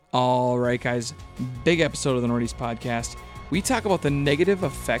All right, guys, big episode of the Northeast Podcast. We talk about the negative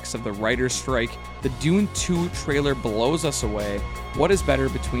effects of the writer's strike. The Dune 2 trailer blows us away. What is better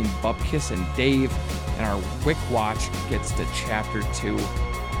between Bupkis and Dave? And our Wick Watch gets to Chapter 2.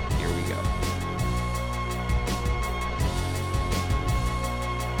 Here we go.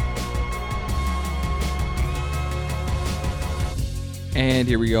 And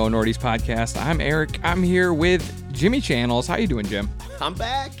here we go, Northeast Podcast. I'm Eric. I'm here with Jimmy Channels. How you doing, Jim? I'm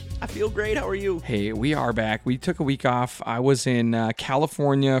back. I feel great. How are you? Hey, we are back. We took a week off. I was in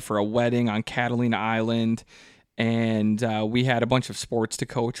California for a wedding on Catalina Island, and we had a bunch of sports to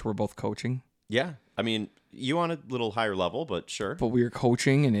coach. We're both coaching. Yeah. I mean, you on a little higher level, but sure. But we were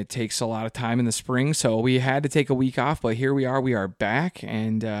coaching, and it takes a lot of time in the spring, so we had to take a week off. But here we are. We are back,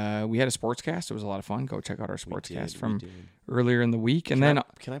 and we had a sportscast. It was a lot of fun. Go check out our sportscast from earlier in the week. And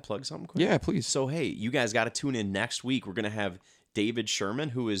Can I plug something quick? Yeah, please. So, hey, you guys got to tune in next week. We're going to have David Sherman,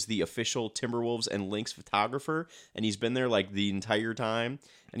 who is the official Timberwolves and Lynx photographer, and he's been there like the entire time,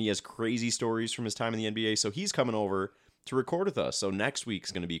 and he has crazy stories from his time in the NBA, so he's coming over to record with us. So next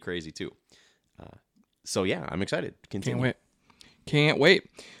week's going to be crazy too. So yeah, I'm excited. Continue. Can't wait.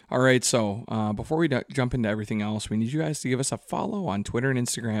 All right, so before we jump into everything else, we need you guys to give us a follow on Twitter and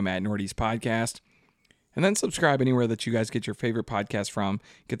Instagram at Northeast Podcast. And then subscribe anywhere that you guys get your favorite podcast from.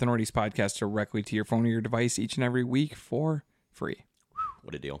 Get the Northeast Podcast directly to your phone or your device each and every week for free.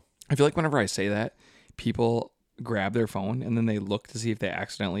 What a deal. I feel like whenever I say that, people grab their phone and then they look to see if they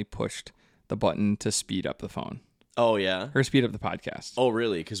accidentally pushed the button to speed up the phone. Oh, yeah? Or speed up the podcast. Oh,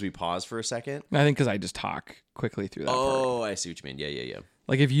 really? Because we pause for a second? I think because I just talk quickly through that part. Oh, I see what you mean. Yeah.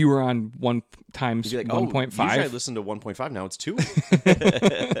 Like if you were on 1 times 1.5. Usually I listen to 1.5. Now it's 2.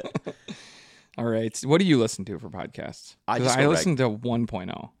 All right. What do you listen to for podcasts? I listen to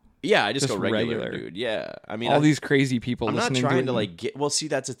 1.0. Yeah, I just go regular, dude. Yeah. I mean, all these crazy people I'm listening not trying to like get... Well, see,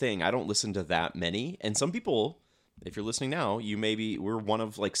 that's the thing. I don't listen to that many. And some people, if you're listening now, we're one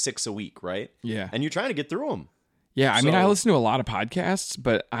of like 6 a week, right? Yeah. And you're trying to get through them. Yeah, I mean, I listen to a lot of podcasts,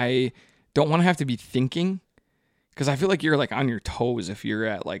 but I don't want to have to be thinking because I feel like you're like on your toes if you're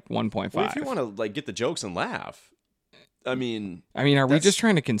at like 1.5. Well, if you want to like get the jokes and laugh, I mean, are we just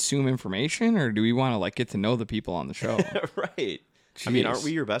trying to consume information or do we want to like get to know the people on the show? Right. Jeez. I mean, aren't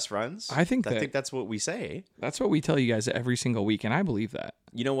we your best friends? I think that's what we say. That's what we tell you guys every single week, and I believe that.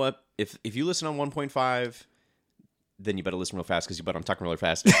 You know what? If you listen on 1.5, then you better listen real fast because you better I'm talking really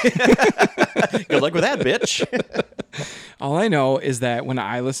fast. Good luck with that, bitch. All I know is that when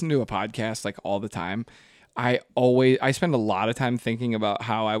I listen to a podcast like all the time, I spend a lot of time thinking about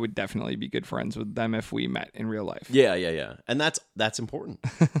how I would definitely be good friends with them if we met in real life. Yeah. And that's important.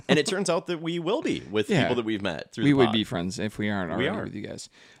 And it turns out that we will be with people that we've met through the pod. We would be friends if we aren't already with you guys.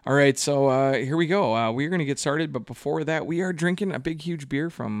 All right, so here we go. We're going to get started, but before that, we are drinking a big, huge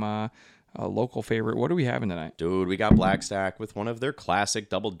beer from a local favorite. What are we having tonight? Dude, we got Black Stack with one of their classic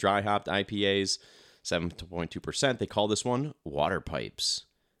double dry hopped IPAs, 7.2%. They call this one Water Pipes.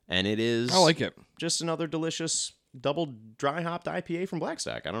 And it is... I like it. Just another delicious double dry hopped IPA from Black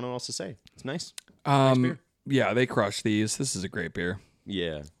Stack. I don't know what else to say. It's nice. Nice beer. Yeah, they crush these. This is a great beer.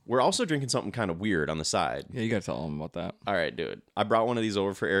 Yeah. We're also drinking something kind of weird on the side. Yeah, you got to tell them about that. All right, dude. I brought one of these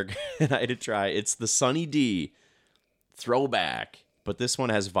over for Eric and I had to try. It's the Sunny D throwback, but this one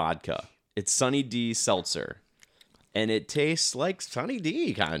has vodka. It's Sunny D Seltzer. And it tastes like Sunny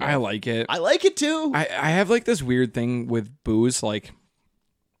D, kind of. I like it. I like it, too. I have like this weird thing with booze. Like,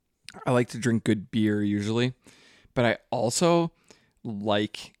 I like to drink good beer usually, but I also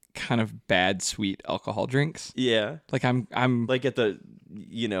like kind of bad sweet alcohol drinks. Yeah. Like I'm like at the,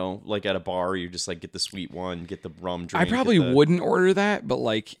 like at a bar, you just like get the sweet one, get the rum drink. I probably wouldn't order that, but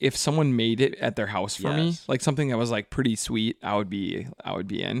like if someone made it at their house for me, like something that was like pretty sweet, I would be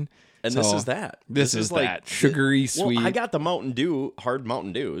in. And so this is that. This is like that. Sugary, sweet. Well, I got the Mountain Dew, hard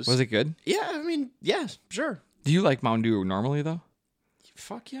Mountain Dews. Was it good? Yeah, I mean, yeah, sure. Do you like Mountain Dew normally though?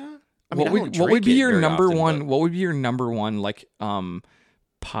 Fuck yeah. I mean, what would be your number one? What would be your number one like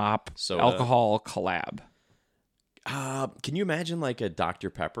pop soda. Alcohol collab? Can you imagine like a Dr.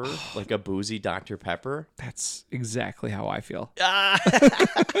 Pepper, like a boozy Dr. Pepper? That's exactly how I feel.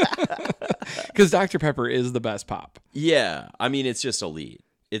 Because Dr. Pepper is the best pop. Yeah, I mean it's just elite.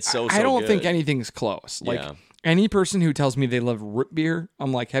 It's so I don't good. think anything's close. Like any person who tells me they love root beer,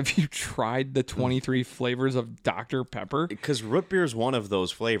 I'm like, have you tried the 23 flavors of Dr. Pepper? Because root beer is one of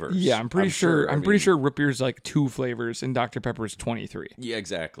those flavors. Yeah, I'm pretty sure root beer is like 2 flavors and Dr. Pepper is 23. Yeah,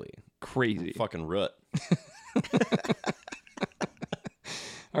 exactly. Crazy. Fucking root.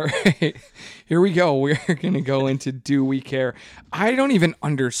 All right, here we go. We're going to go into Do We Care? I don't even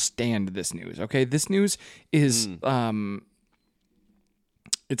understand this news, okay? This news is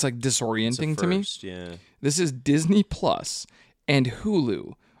It's like disorienting to me. Yeah. This is Disney Plus and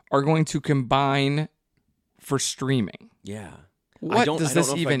Hulu are going to combine for streaming. Yeah. What does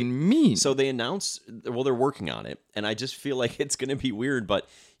this even mean? So they announced, well, they're working on it, and I just feel like it's going to be weird, but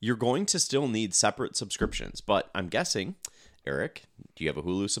you're going to still need separate subscriptions. But I'm guessing, Eric, do you have a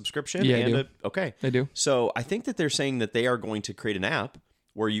Hulu subscription? Yeah, I do. Okay. They do. So I think that they're saying that they are going to create an app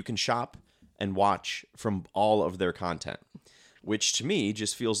where you can shop and watch from all of their content, which to me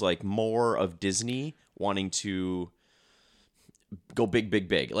just feels like more of Disney wanting to go big, big,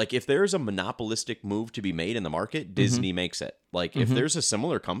 big. Like if there's a monopolistic move to be made in the market, Disney makes it. Like if there's a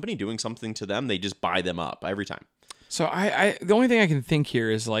similar company doing something to them, they just buy them up every time. So I the only thing I can think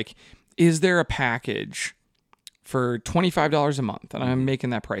here is like, is there a package for $25 a month? And I'm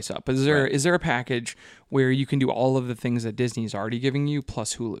making that price up. Is there a package where you can do all of the things that Disney's already giving you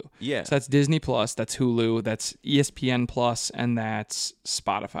plus Hulu? Yeah. So that's Disney Plus, that's Hulu, that's ESPN Plus, and that's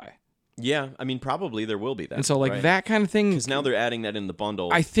Spotify. Yeah, I mean, probably there will be that. And so, like, that kind of thing... Because now they're adding that in the bundle.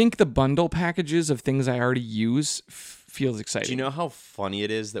 I think the bundle packages of things I already use feels exciting. Do you know how funny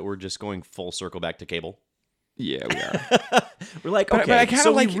it is that we're just going full circle back to cable? Yeah, we are. We're like, okay,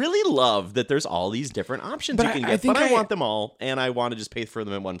 so we really love that there's all these different options you can get, but I want them all, and I want to just pay for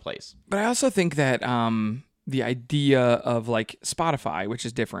them in one place. But I also think that the idea of, like, Spotify, which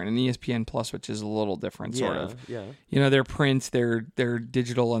is different, and ESPN Plus, which is a little different, sort of. Yeah. You know, they're print, they're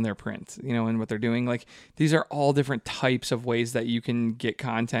digital, and they're print, you know, and what they're doing. Like, these are all different types of ways that you can get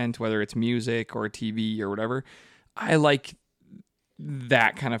content, whether it's music or TV or whatever. I like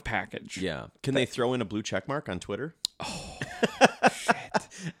that kind of package. Yeah. Can they throw in a blue check mark on Twitter? Oh,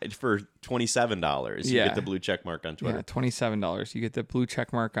 shit. For $27, you get the blue check mark on Twitter. Yeah, $27. You get the blue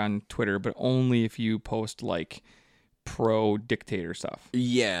check mark on Twitter, but only if you post, like, pro-dictator stuff.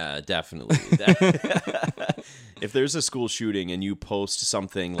 Yeah, definitely. If there's a school shooting and you post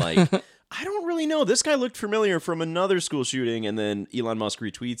something like, I don't really know, this guy looked familiar from another school shooting, and then Elon Musk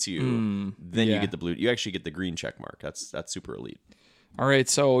retweets you, then you get the blue. You actually get the green check mark. That's super elite. All right,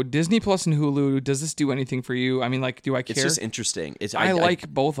 so Disney Plus and Hulu, does this do anything for you? I mean, like, do I care? It's just interesting. I like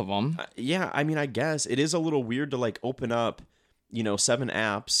both of them. Yeah, I mean, I guess it is a little weird to, like, open up, 7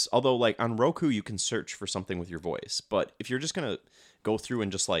 apps. Although, like, on Roku, you can search for something with your voice. But if you're just going to go through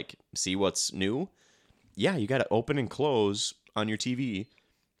and just, like, see what's new, yeah, you got to open and close on your TV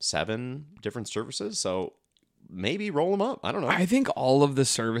 7 different services. So maybe roll them up. I don't know. I think all of the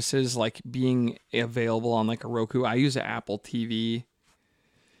services, like, being available on, like, a Roku, I use Apple TV.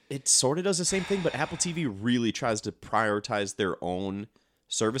 It sort of does the same thing, but Apple TV really tries to prioritize their own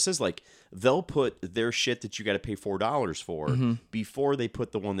services. Like, they'll put their shit that you got to pay $4 for before they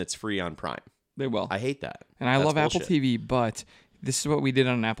put the one that's free on Prime. They will. I hate that. And I love Apple TV, but this is what we did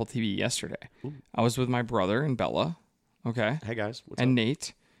on Apple TV yesterday. Ooh. I was with my brother and Bella, okay? Hey, guys. What's and up?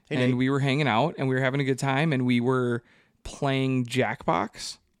 Nate. Hey, and Nate. we were hanging out, and we were having a good time, and we were playing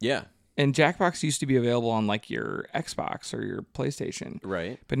Jackbox. Yeah. And Jackbox used to be available on, like, your Xbox or your PlayStation.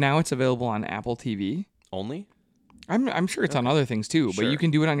 Right. But now it's available on Apple TV. Only? I'm sure it's on other things, too. But you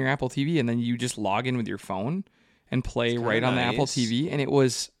can do it on your Apple TV, and then you just log in with your phone and play right on the Apple TV. And it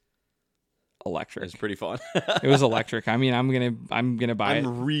was electric. It's pretty fun. It was electric. I mean, I'm gonna buy it.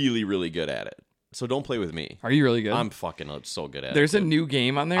 I'm really, really good at it. So don't play with me. Are you really good? I'm fucking so good at it. There's a new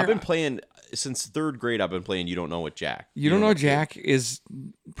game on there. I've been playing since 3rd grade. I've been playing You Don't Know What Jack. You Don't Know Jack is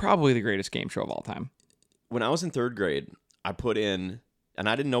probably the greatest game show of all time. When I was in 3rd grade, I put in, and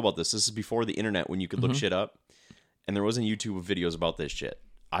I didn't know about this. This is before the internet when you could look shit up. And there wasn't YouTube videos about this shit.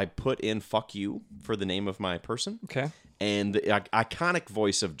 I put in fuck you for the name of my person. Okay. And the iconic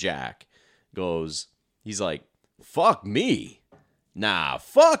voice of Jack goes, he's like, fuck me. Nah,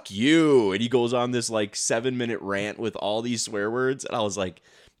 fuck you. And he goes on this like 7-minute rant with all these swear words. And I was like,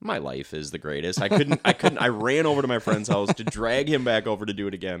 my life is the greatest. I ran over to my friend's house to drag him back over to do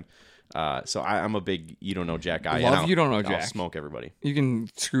it again. So I'm a big You Don't Know Jack guy. Love You Don't Know Jack. I'll smoke everybody. You can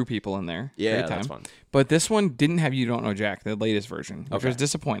screw people in there. Yeah, Great time. that's fun. But this one didn't have You Don't Know Jack, the latest version, which was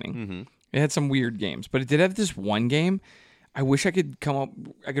disappointing. Mm-hmm. It had some weird games, but it did have this one game. I wish I could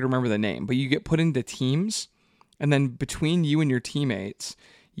remember the name, but you get put into teams, and then between you and your teammates,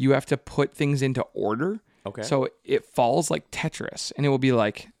 you have to put things into order. Okay. So it falls like Tetris, and it will be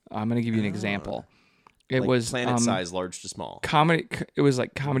like, I'm going to give you an example. It like was planet size, large to small. Comedy. It was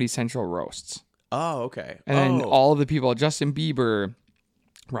like Comedy Central roasts. Oh, okay. And then all of the people, Justin Bieber,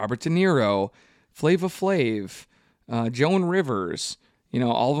 Robert De Niro, Flava Flav, Joan Rivers,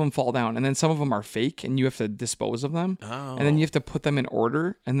 all of them fall down. And then some of them are fake, and you have to dispose of them. Oh. And then you have to put them in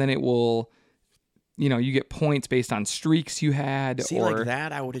order, and then it will, you get points based on streaks you had. See, like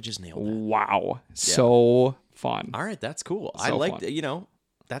that, I would have just nailed that. Wow. Yeah. So fun. All right, that's cool. So I like fun.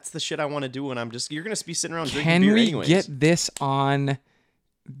 that's the shit I want to do, and you're gonna be sitting around drinking Can beer we anyways. get this on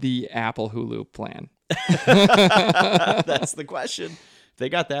the Apple Hulu plan? That's the question. If they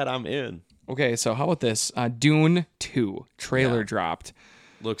got that, I'm in. Okay, so how about this? Dune 2 trailer dropped.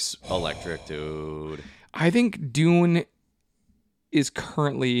 Looks electric, dude. I think Dune is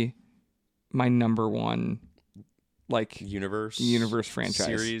currently my number one universe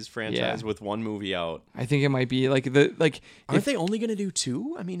franchise with one movie out. I think it might be aren't they only gonna do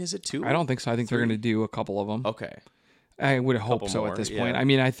 2? I mean, is it 2? I don't think so. I think 3. They're gonna do a couple of them. Okay. I would hope so more, at this point. I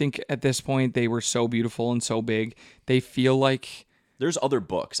mean, I think at this point they were so beautiful and so big. They feel like there's other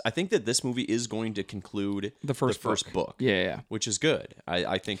books. I think that this movie is going to conclude the first book. Yeah. Which is good.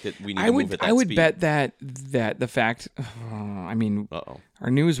 I think that we need to move at that I would speed. bet that the fact I mean, our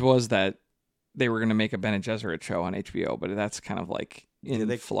news was that they were going to make a Bene Gesserit show on HBO, but that's kind of like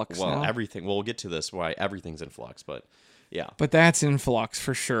in flux now. Everything. We'll get to this, why everything's in flux, but yeah. But that's in flux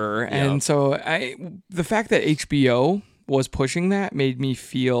for sure. Yeah. And so the fact that HBO was pushing that made me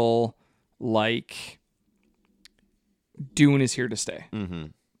feel like Dune is here to stay. Mm-hmm.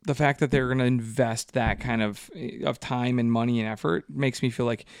 The fact that they're going to invest that kind of time and money and effort makes me feel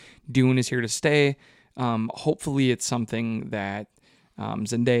like Dune is here to stay. Hopefully it's something that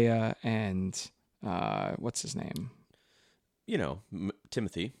Zendaya and what's his name?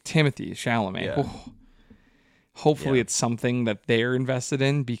 Timothy Chalamet. Yeah. Oh. Hopefully it's something that they're invested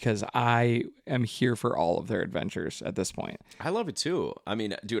in, because I am here for all of their adventures at this point. I love it too. I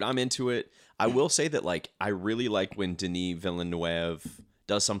mean, dude, I'm into it. I will say that I really like when Denis Villeneuve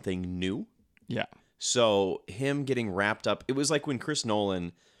does something new. Yeah. So him getting wrapped up, it was like when Chris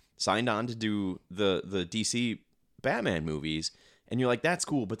Nolan signed on to do the DC Batman movies, and you're like, that's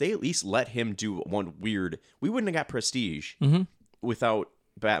cool, but they at least let him do one weird. We wouldn't have got Prestige without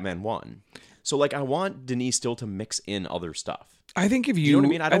Batman 1. So I want Denis still to mix in other stuff. I think if you know what I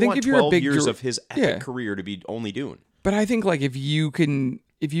mean? I don't want if you're 12 years of his epic career to be only Dune. But I think if you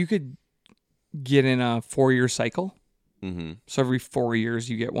could get in a 4-year cycle. Mm-hmm. So every 4 years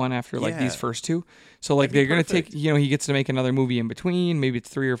you get one after these first 2. So That'd they're going to take, he gets to make another movie in between. Maybe it's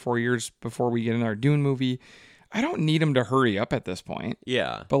 3 or 4 years before we get another Dune movie. I don't need him to hurry up at this point.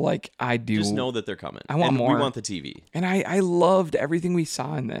 Yeah. But I do. Just know that they're coming. I want more. We want the TV. And I loved everything we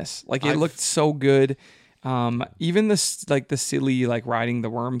saw in this. It looked so good. Even the silly riding the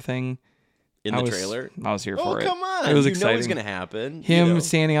worm thing. In the trailer? I was here for it. Oh, come on. It was exciting. exciting. Know it's going to happen. Him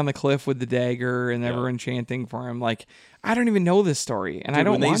standing on the cliff with the dagger and everyone chanting for him. I don't even know this story, and I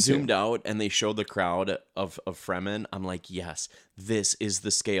don't want to. When they zoomed out and they showed the crowd of Fremen, I'm like, yes, this is the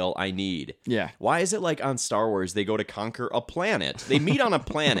scale I need. Yeah. Why is it on Star Wars, they go to conquer a planet? They meet on a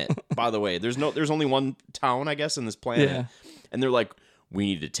planet, by the way. There's only one town, I guess, in this planet. Yeah. And they're like, we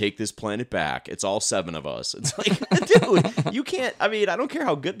need to take this planet back. It's all 7 of us. It's dude, you can't. I mean, I don't care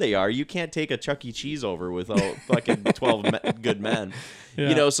how good they are. You can't take a Chuck E. Cheese over without fucking 12 good men.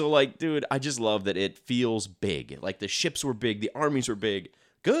 Yeah. So dude, I just love that it feels big. The ships were big, the armies were big.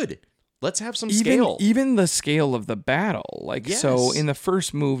 Good. Let's have some scale. Even the scale of the battle. So in the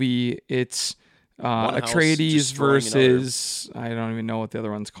first movie, it's Atreides versus I don't even know what the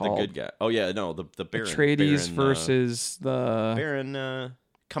other one's called. The good guy. Oh yeah, no, the Baron. Atreides versus the Baron.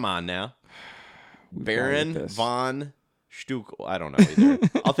 Come on now, Baron von Stukel. I don't know either.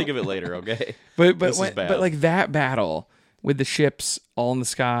 I'll think of it later. Okay. But that battle with the ships all in the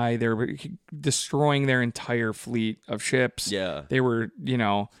sky, they were destroying their entire fleet of ships. Yeah. They were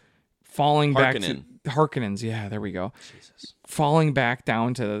falling back to Harkonnens. Yeah, there we go. Jesus. Falling back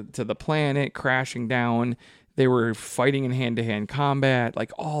down to the planet, crashing down. They were fighting in hand-to-hand combat.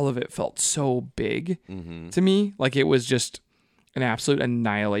 All of it felt so big to me. It was just an absolute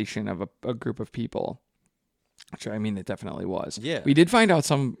annihilation of a group of people. Which, I mean, it definitely was. Yeah. We did find out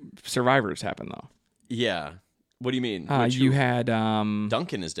some survivors happened, though. Yeah. What do you mean? You had...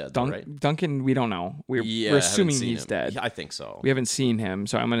 Duncan is dead, though, right? Duncan, we don't know. We're assuming he's dead. I think so. We haven't seen him,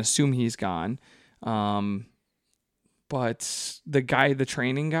 so I'm going to assume he's gone. But the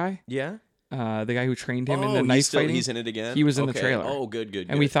training guy... Yeah? The guy who trained him in the knife fighting... He's in it again? He was in the trailer. Oh, good.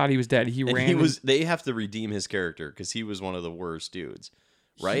 And we thought he was dead. They have to redeem his character, because he was one of the worst dudes.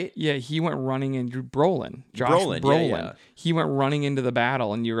 Right? He went running into Brolin. Josh Brolin. Yeah. He went running into the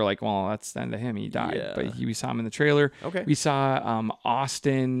battle, and you were like, well, that's the end of him. He died. Yeah. But we saw him in the trailer. Okay. We saw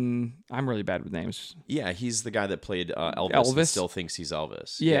Austin. I'm really bad with names. Yeah, he's the guy that played Elvis. And still thinks he's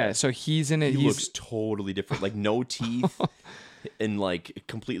Elvis. Yeah, so he's in it. He looks totally different. No teeth and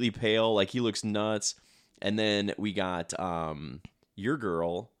completely pale. He looks nuts. And then we got your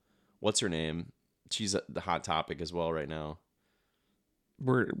girl. What's her name? She's the hot topic as well right now.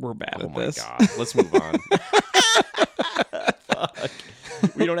 We're bad at this. Oh my god. Let's move on. Fuck.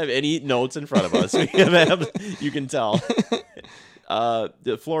 We don't have any notes in front of us. You can tell.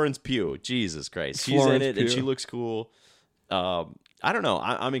 Florence Pugh, Jesus Christ, she's in it and she looks cool. I don't know.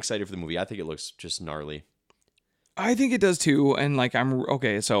 I'm excited for the movie. I think it looks just gnarly. I think it does too. And like,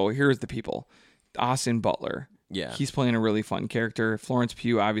 okay. So here's the people: Austin Butler. Yeah, he's playing a really fun character. Florence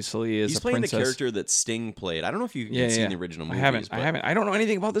Pugh obviously is. He's playing princess. The character that Sting played. I don't know if you've seen the original movies. I haven't. I don't know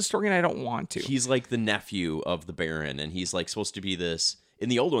anything about this story, and I don't want to. He's like the nephew of the Baron, and he's like supposed to be this. In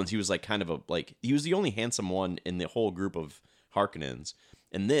the old ones, he was like kind of he was the only handsome one in the whole group of Harkonnens.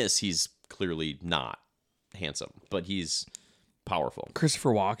 In this, he's clearly not handsome, but he's powerful.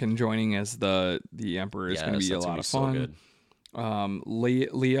 Christopher Walken joining as the Emperor is going to be a lot of fun. So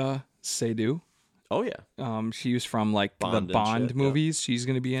Leah Seydoux. Oh yeah. She was from like the Bond movies. Yeah. She's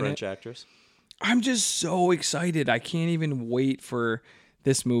going to be in French actress. I'm just so excited. I can't even wait for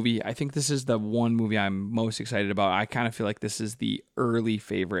this movie. I think this is the one movie I'm most excited about. I kind of feel like this is the early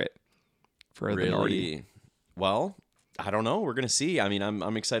favorite for the Nordy. Well, I don't know. We're going to see. I mean,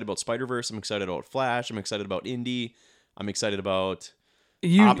 I'm excited about Spider-Verse. I'm excited about Flash. I'm excited about Indy. I'm excited about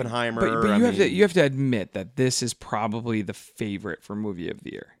Oppenheimer. But you have to admit that this is probably the favorite for movie of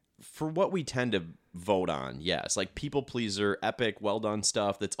the year. For what we tend to vote on, yes. Like people pleaser, epic, well done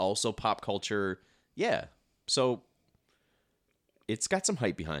stuff that's also pop culture. Yeah. So it's got some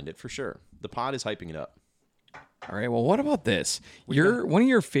hype behind it for sure. The pod is hyping it up. All right. Well, what about this? One of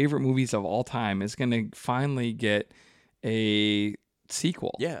your favorite movies of all time is going to finally get a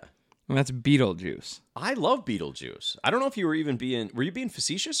sequel. Yeah. And that's Beetlejuice. I love Beetlejuice. I don't know if you were even were you being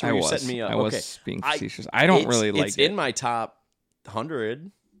facetious or were you setting me up? I was being facetious. I don't really like it. It's in my top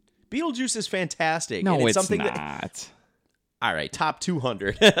 100. Beetlejuice is fantastic. No, and it's something not. All right, top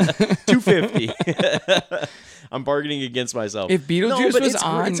 200. 250. I'm bargaining against myself. If Beetlejuice was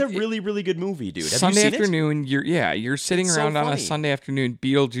on... It's a really, really good movie, dude. Sunday afternoon, you're sitting around on a Sunday afternoon,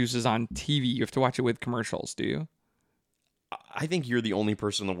 Beetlejuice is on TV. You have to watch it with commercials, do you? I think you're the only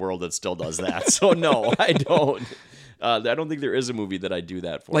person in the world that still does that. So no, I don't. I don't think there is a movie that I do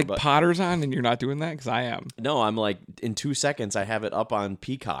that for. Like Potter's on and you're not doing that? Because I am. No, I'm like, in 2 seconds, I have it up on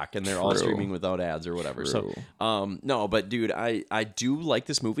Peacock and they're all streaming without ads or whatever. True. So, no, but dude, I do like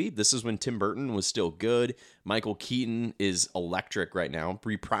this movie. This is when Tim Burton was still good. Michael Keaton is electric right now,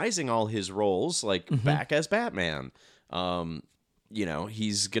 reprising all his roles, like back as Batman.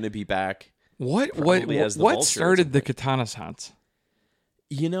 He's going to be back. What started the Katana Sans?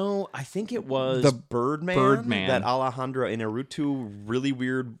 I think it was the Birdman, that Alejandro Inarritu really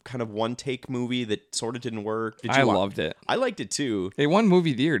weird kind of one-take movie that sort of didn't work. I loved it. I liked it too. It won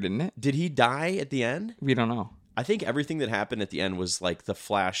movie of the year, didn't it? Did he die at the end? We don't know. I think everything that happened at the end was like the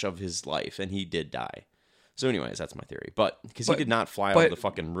flash of his life, and he did die. So anyways, that's my theory. But because he did not fly out of the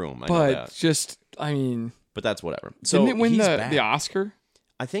fucking room. I know that. But that's whatever. So didn't it win the Oscar?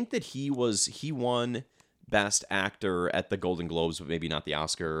 I think that he won Best Actor at the Golden Globes, but maybe not the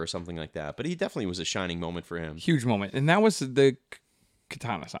Oscar or something like that. But he definitely was a shining moment for him. Huge moment. And that was the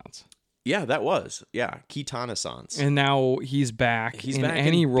Katana Sans. Yeah, that was. Yeah, Kitana Sans. And now he's back. He's in back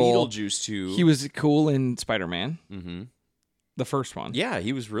any in role. Beetlejuice too. He was cool in Spider-Man. Mm-hmm. The first one. Yeah,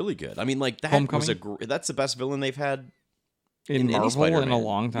 he was really good. I mean, like that was that's the best villain they've had in Marvel in a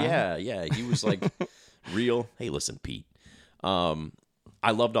long time. Yeah. He was like real. Hey, listen, Pete. I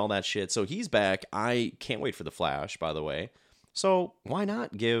loved all that shit. So he's back. I can't wait for The Flash, by the way. So why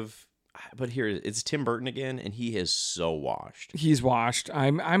not give... But here, it's Tim Burton again, and he is so washed. He's washed.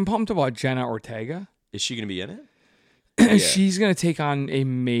 I'm pumped about Jenna Ortega. Is she going to be in it? Yeah. She's going to take on a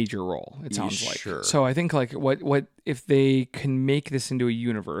major role, it sounds like. Sure. So I think like what if they can make this into a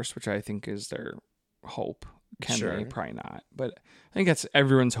universe, which I think is their hope. Can they? Probably not. But I think that's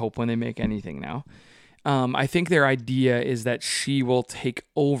everyone's hope when they make anything now. I think their idea is that she will take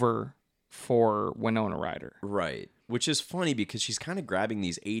over for Winona Ryder. Right. Which is funny because she's kind of grabbing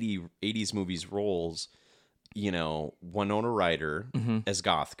these 80s movies roles, Winona Ryder as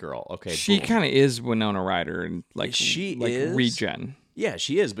Goth Girl. Okay. She kind of is Winona Ryder and is regen. Yeah,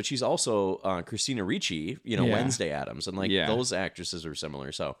 she is, but she's also Christina Ricci, Wednesday Addams. And those actresses are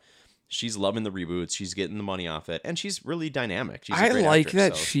similar. So she's loving the reboots. She's getting the money off it. And she's really dynamic. She's a great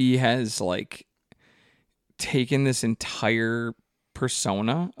actress, she has taken this entire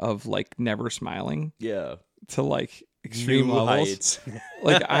persona of never smiling to extreme new levels heights.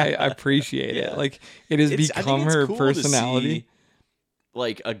 I appreciate it. It has become her cool personality.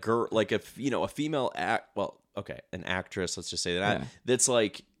 A girl, a female an actress, let's just say that, that's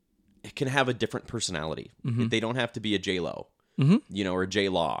it can have a different personality. They don't have to be a J-Lo, or a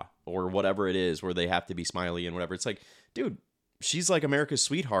J-Law or whatever it is where they have to be smiley and whatever. It's dude, she's like America's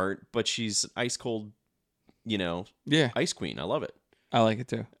sweetheart, but she's ice cold, Ice Queen. I love it. I like it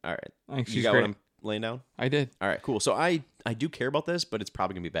too. All right. I think You she's got great. what I'm laying down? I did. All right, cool. So I do care about this, but it's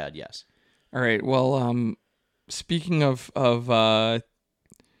probably going to be bad, yes. All right. Well, speaking of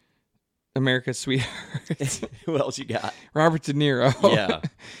America's Sweetheart, Who else you got? Robert De Niro. Yeah.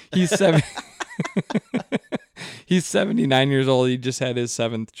 He's 79 years old. He just had his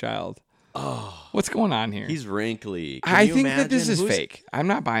 7th child. Oh. What's going on here? He's wrinkly. Can I you think that this imagine is fake. I'm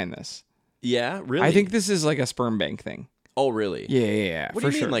not buying this. Yeah, really? I think this is like a sperm bank thing. Oh, really? Yeah. What for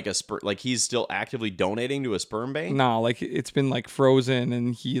do you mean, sure. like a sperm? Like he's still actively donating to a sperm bank? No, like it's been like frozen,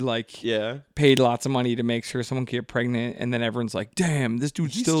 and he like Yeah. paid lots of money to make sure someone could get pregnant, and then everyone's like, "Damn, this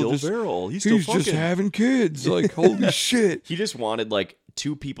dude's He's still just virile. He's still just fucking. having kids." Like, holy shit. He just wanted like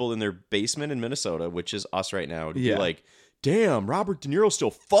 2 people in their basement in Minnesota, which is us right now, to Yeah. be like, "Damn, Robert De Niro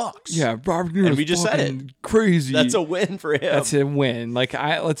still fucks." Yeah, Robert De Niro's And we just said fucking crazy. That's a win for him. That's a win. Like,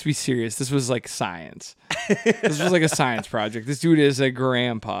 let's be serious. This was like science. This was like a science project. This dude is a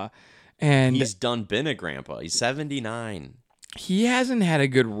grandpa, and He's been a grandpa. He's 79. he hasn't had a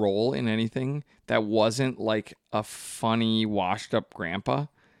good role in anything that wasn't like a funny, washed up grandpa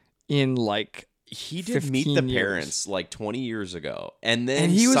in like He did Meet the 15 years. Parents like 20 years ago. And then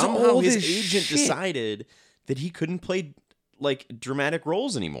And he was somehow old his as agent shit. decided that he couldn't play like dramatic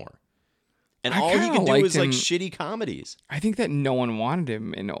roles anymore. And I all he kinda could do liked is like him. shitty comedies. I think that no one wanted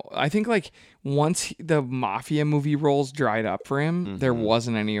him, and I think like once the mafia movie roles dried up for him, there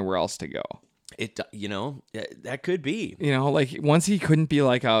wasn't anywhere else to go. That could be. Like once he couldn't be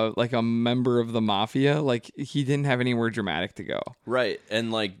like a member of the mafia, like he didn't have anywhere dramatic to go. Right.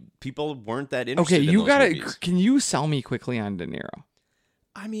 And like people weren't that interested Okay, in you those gotta. movies. Can you sell me quickly on De Niro?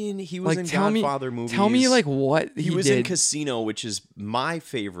 I mean, he was Like in tell Godfather me, movies. tell me like what he was did. in Casino, which is my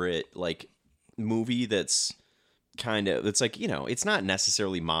favorite like movie that's like, it's not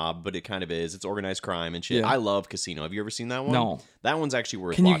necessarily mob, but it kind of is. It's organized crime and shit. Yeah. I love Casino. Have you ever seen that one? No. That one's actually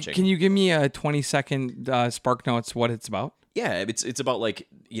worth Can you watching. give me a 20-second spark notes what it's about? Yeah, it's about like,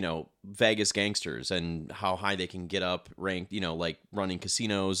 Vegas gangsters and how high they can get up ranked, like running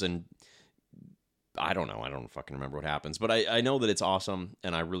casinos, and I don't know. I don't fucking remember what happens, but I know that it's awesome,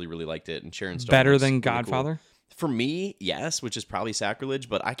 and I really, really liked it. And Sharon Stone Better was than really cool. Godfather? For me, yes, which is probably sacrilege,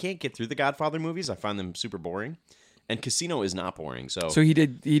 but I can't get through the Godfather movies. I find them super boring. And Casino is not boring. So he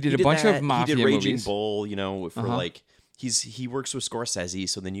did a bunch of mafia he did Raging movies. Bull, for like he works with Scorsese,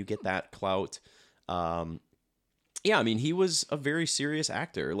 so then you get that clout. Yeah, I mean, he was a very serious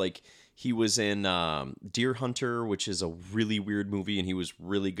actor. Like he was in Deer Hunter, which is a really weird movie, and he was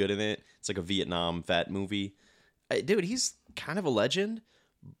really good in it. It's like a Vietnam vet movie. Dude, he's kind of a legend,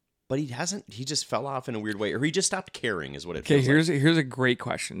 but he just fell off in a weird way, or he just stopped caring is what it feels like. Here's a great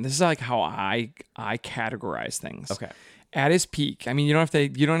question. This is like how I categorize things. Okay. At his peak, I mean, you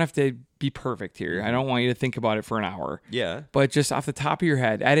don't have to be perfect here. I don't want you to think about it for an hour. Yeah. But just off the top of your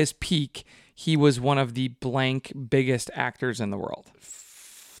head, at his peak, he was one of the blank biggest actors in the world.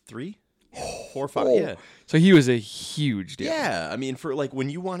 3, 4, 5, yeah. So he was a huge deal. Yeah, I mean, for like when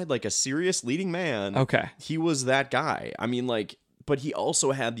you wanted like a serious leading man, Okay. he was that guy. I mean, like, but he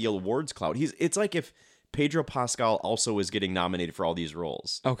also had the awards clout. It's like if Pedro Pascal also is getting nominated for all these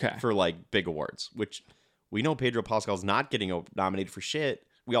roles. Okay. For like big awards, which we know Pedro Pascal's not getting nominated for shit.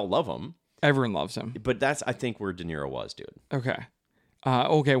 We all love him, Everyone loves him. but that's I think where De Niro was, dude. Okay.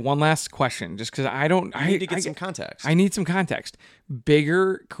 Okay, one last question, just because I need to get some context. I need some context.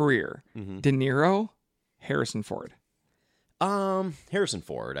 Bigger career, Mm-hmm. De Niro, Harrison Ford. Harrison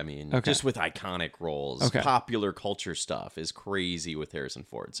Ford. I mean, Okay. just with iconic roles, Okay. popular culture stuff is crazy with Harrison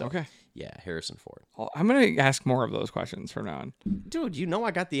Ford. So, Okay. yeah, Harrison Ford. I'm gonna ask more of those questions from now on. Dude,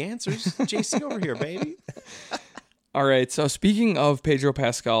 I got the answers. JC over here, baby. All right. So speaking of Pedro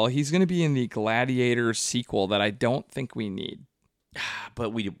Pascal, he's gonna be in the Gladiator sequel that I don't think we need.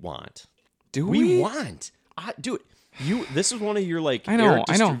 But we want. Do We we? want. Dude, this is one of your like I know.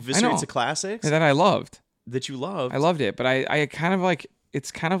 eviscerates of classics That I loved. that you love. I loved it, but I kind of like it's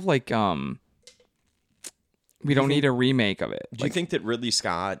kind of like we don't need a remake of it. Do you think that Ridley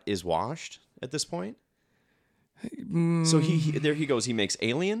Scott is washed at this point? So there he goes. He makes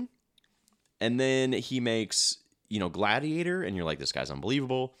Alien, and then he makes Gladiator, and you're like, this guy's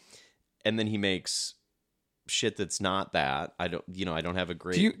unbelievable. And then he makes shit that's not that. I don't have a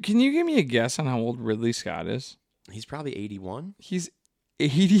great. Can you give me a guess on how old Ridley Scott is? He's probably 81. He's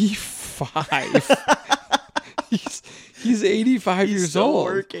 85. he's 85 He's years still old.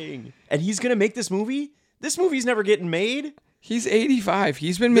 working, and he's gonna make this movie. This movie's never getting made. He's 85.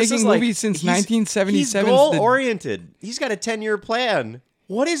 He's been This making is like- movies since he's 1977. He's goal oriented. He's got a 10-year plan.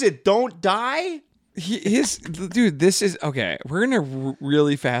 What is it? Don't die. Dude, this is okay. We're gonna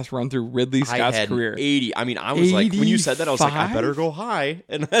really fast run through Ridley I Scott's had career. 80. I mean, I was like, when you said that, I was like, I 85? better go high.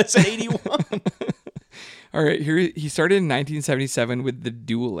 And I said 81. All right, here he started in 1977 with The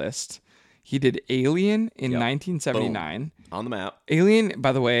Duelist. He did Alien in 1979. On the map. Alien,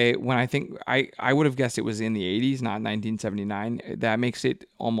 by the way, when I would have guessed it was in the 80s, not 1979. That makes it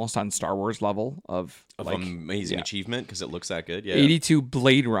almost on Star Wars level of like amazing achievement because it looks that good. Yeah. 82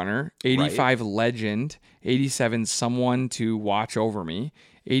 Blade Runner, 85 Legend, 87 Someone to Watch Over Me,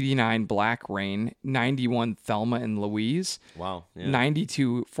 89 Black Rain, 91 Thelma and Louise. Wow. Yeah.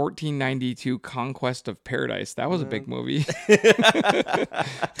 1492 Conquest of Paradise. That was a big movie.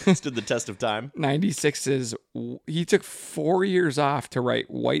 Stood the test of time. 96 is he took 4 years off to write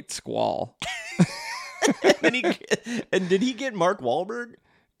White Squall. And did he get Mark Wahlberg?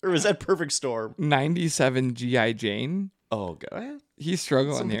 Or was that Perfect Storm? 97 G.I. Jane. Oh, God. He's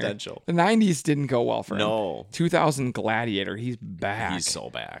struggling Some here. potential. The 90s didn't go well for him. No. 2000 Gladiator. He's back. He's so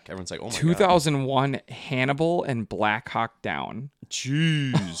back. Everyone's like, oh my God. 2001 Hannibal and Black Hawk Down.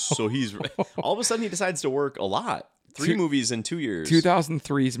 Jeez. So he's all of a sudden he decides to work a lot. 3 movies in 2 years.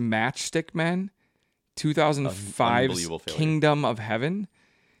 2003's Matchstick Men. 2005's Unbelievable failure. Kingdom of Heaven.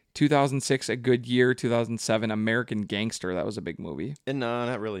 2006 A Good Year. 2007 American Gangster. That was a big movie. And no,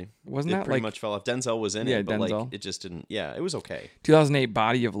 not really. Wasn't it that pretty like much fell off? Denzel was in Yeah, it, but like Denzel. it just didn't. Yeah, it was okay. 2008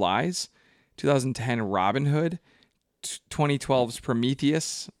 Body of Lies. 2010 Robin Hood. 2012's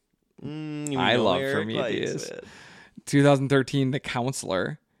Prometheus. I love Prometheus. 2013 The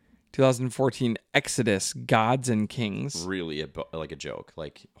Counselor. 2014 Exodus Gods and Kings. Really like a joke,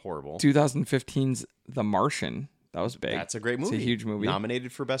 like horrible. 2015's The Martian. That was big. That's a great movie. It's a huge movie.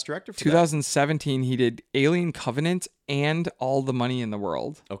 Nominated for Best Director for 2017 he did Alien Covenant and All the Money in the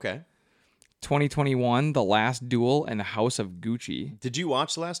World. that. Okay. 2021 The Last Duel and House of Gucci. Did you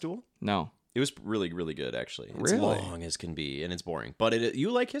watch The Last Duel? No. It was really, really good, actually. It's Really? long as can be, and it's boring. But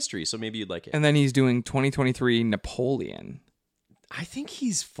you like history, so maybe you'd like it. And then he's doing 2023 Napoleon. I think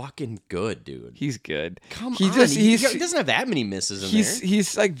he's fucking good, dude. He's good. Come he on. Just, he he's, doesn't have that many misses in there.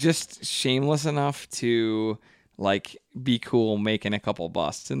 He's like just shameless enough to like be cool making a couple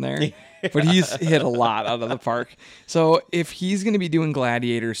busts in there. But he's hit a lot out of the park. So if he's going to be doing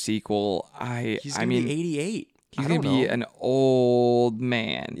Gladiator sequel, He's going to be 88. He's going to be an old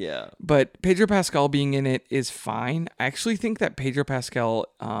man. Yeah. But Pedro Pascal being in it is fine. I actually think that Pedro Pascal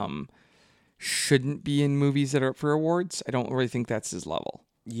shouldn't be in movies that are up for awards. I don't really think that's his level.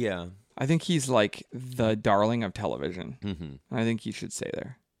 Yeah. I think he's like the darling of television. Mm-hmm. I think he should stay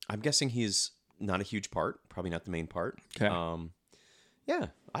there. I'm guessing he's not a huge part, probably not the main part. Okay. Yeah,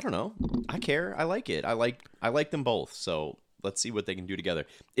 I don't know. I care. I like it. I like them both. So let's see what they can do together.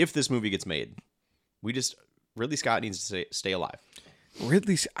 If this movie gets made, Ridley Scott needs to stay alive.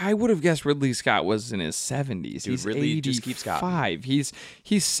 I would have guessed Ridley Scott was in his 70s. Dude, He's Ridley 85. just keeps Scott.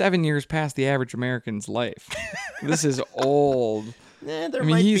 He's 7 years past the average American's life. This is old. There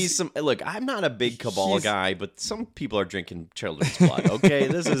might be some. Look, I'm not a big Cabal guy, but some people are drinking children's blood. Okay,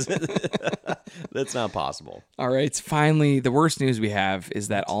 that's not possible. All right, finally, the worst news we have is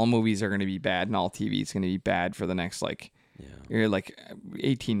that all movies are going to be bad and all TV is going to be bad for the next like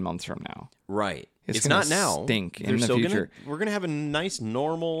 18 months from now. Right. It's gonna not now. Stink in the future. We're gonna have a nice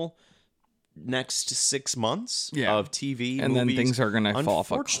normal next 6 months of TV, and movies. then things are going to fall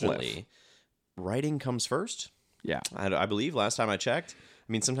off a cliff. Unfortunately, writing comes first. Yeah, I believe last time I checked.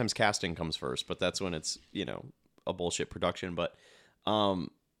 I mean, sometimes casting comes first, but that's when it's a bullshit production. But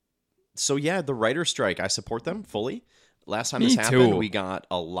so yeah, the writer's strike. I support them fully. Last time this happened, we got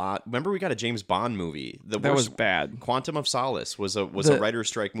a lot. Remember, we got a James Bond movie. That was bad. Quantum of Solace was a writer's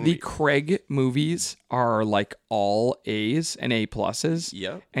strike movie. The Craig movies are like all A's and A pluses.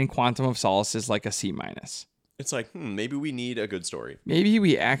 Yeah. And Quantum of Solace is like a C minus. It's like, maybe we need a good story. Maybe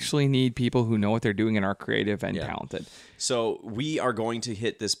we actually need people who know what they're doing and are creative and talented. So we are going to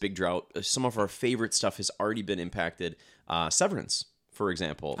hit this big drought. Some of our favorite stuff has already been impacted. Severance, for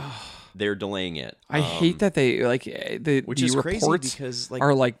example, they're delaying it. I hate that they like the reports because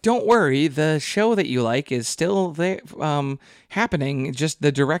are like, don't worry, the show that you like is still there, happening. Just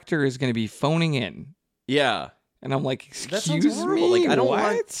the director is going to be phoning in. Yeah. And I'm like, that excuse sounds horrible. me, Like,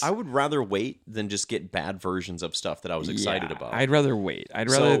 what? I would rather wait than just get bad versions of stuff that I was excited about. I'd rather wait. I'd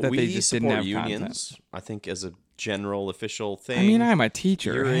rather that they just didn't have unions, content. I think, as a general official thing. I mean, I'm a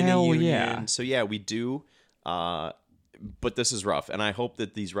teacher. You're in Hell a union. yeah. So yeah, we do. But this is rough, and I hope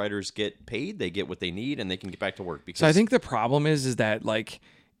that these writers get paid, they get what they need, and they can get back to work. Because So I think the problem is that like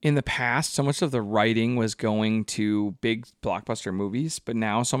in the past, so much of the writing was going to big blockbuster movies, but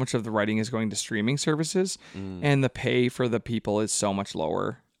now so much of the writing is going to streaming services, and the pay for the people is so much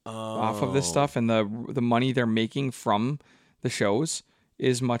lower. off of this stuff, and the money they're making from the shows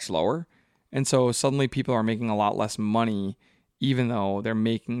is much lower. And so suddenly people are making a lot less money, even though they're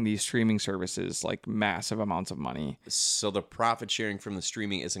making these streaming services like massive amounts of money. So the profit sharing from the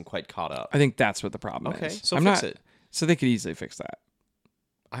streaming isn't quite caught up. I think that's what the problem is. Okay, so fix it. So they could easily fix that.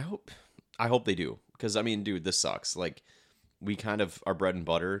 I hope they do. Because, I mean, dude, this sucks. Like, we kind of, our bread and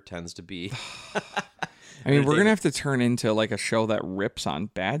butter tends to be... I mean, we're going to have to turn into like a show that rips on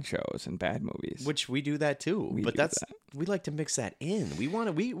bad shows and bad movies. Which we do that too. We like to mix that in.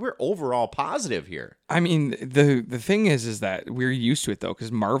 We're overall positive here. I mean, the thing is that we're used to it though,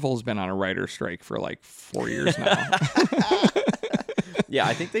 because Marvel's been on a writer's strike for like 4 years now. Yeah,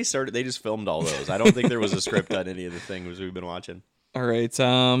 I think they just filmed all those. I don't think there was a script on any of the things we've been watching. All right.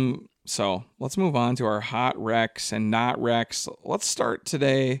 So let's move on to our hot recs and not recs. Let's start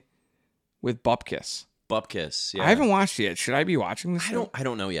today with Bupkis. Bupkis, yeah. I haven't watched it yet. Should I be watching this? I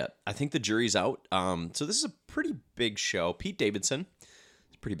don't know yet. I think the jury's out. So this is a pretty big show. Pete Davidson,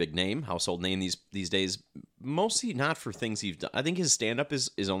 it's a pretty big name, household name these days. Mostly not for things he's done. I think his stand-up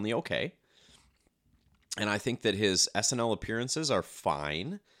is only okay. And I think that his SNL appearances are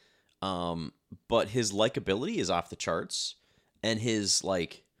fine. But his likability is off the charts. And his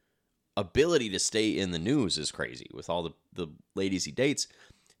like ability to stay in the news is crazy with all the ladies he dates.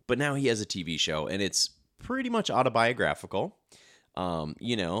 But now he has a TV show, and it's pretty much autobiographical.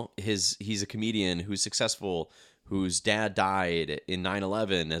 He's a comedian who's successful, whose dad died in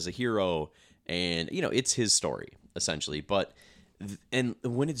 9/11 as a hero, and it's his story essentially. But and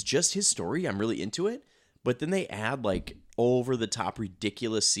when it's just his story, I'm really into it. But then they add like over the top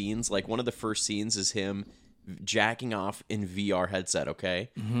ridiculous scenes. Like one of the first scenes is him jacking off in VR headset,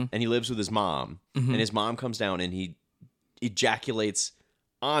 okay? Mm-hmm. And he lives with his mom, and his mom comes down and he ejaculates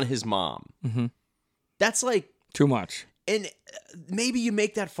on his mom. Mm-hmm. That's like too much. And maybe you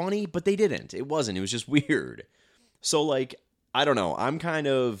make that funny, but they didn't. It wasn't. It was just weird. So like, I don't know. I'm kind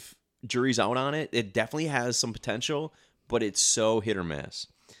of jury's out on it. It definitely has some potential, but it's so hit or miss.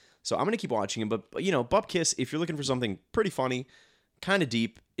 So I'm going to keep watching it. But Bupkis, if you're looking for something pretty funny, kind of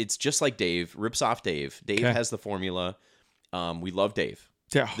deep, it's just like Dave. Rips off Dave. Dave has the formula. We love Dave.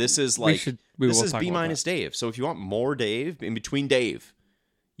 Yeah. This is like, this is B- Dave. So if you want more Dave, in between Dave,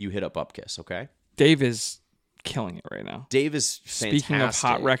 you hit up Bupkis, okay? Dave is killing it right now. Dave is fantastic. Speaking of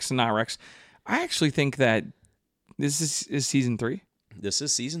hot recs and not recs, I actually think that this is season 3. This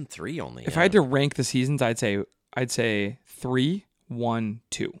is season 3 only. If I had to rank the seasons, I'd say 3, 1,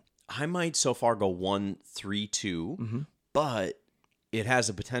 2. I might so far go 1, 3, 2, but it has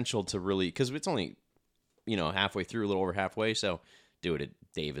a potential to really, because it's only halfway through, a little over halfway. So, dude,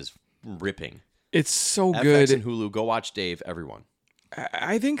 Dave is ripping. It's so good. FX and Hulu, go watch Dave, everyone.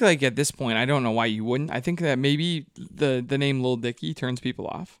 I think like at this point, I don't know why you wouldn't. I think that maybe the name Lil Dicky turns people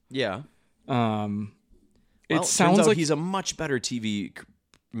off. Yeah. It sounds like he's a much better TV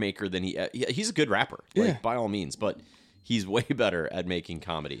maker than he's a good rapper, like by all means, but he's way better at making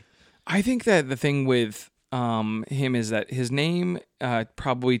comedy. I think that the thing with him is that his name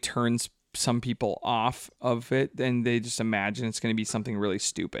probably turns some people off of it, and they just imagine it's going to be something really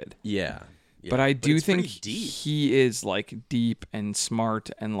stupid. Yeah. But I do think he is like deep and smart,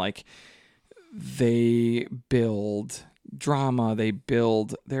 and like they build drama.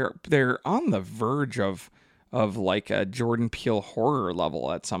 They're on the verge of like a Jordan Peele horror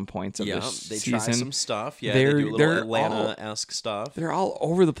level at some points of this season. They try some stuff. Yeah, they do a little Atlanta-esque stuff. They're all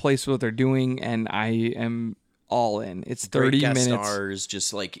over the place with what they're doing, and I am all in. It's 30 Great guest minutes. Stars,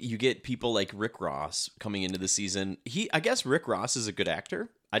 just like you get people like Rick Ross coming into the season. I guess Rick Ross is a good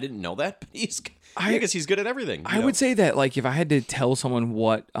actor. I didn't know that, but I guess he's good at everything. I would say that like if I had to tell someone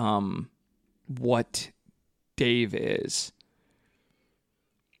what Dave is,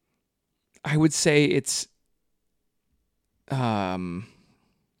 I would say it's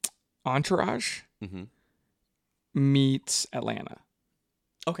Entourage meets Atlanta.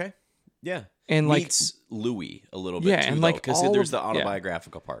 Okay. Yeah. And meets Louis a little bit too, and like because there's the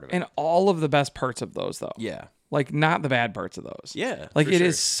autobiographical part of it. And all of the best parts of those though. Yeah. Like not the bad parts of those. Yeah. Like it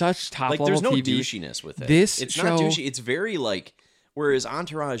is such top level TV. There's no douchiness with it. It's not douchey. It's very like, whereas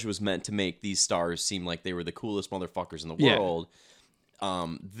Entourage was meant to make these stars seem like they were the coolest motherfuckers in the world.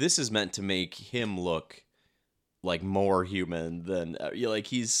 This is meant to make him look like more human than like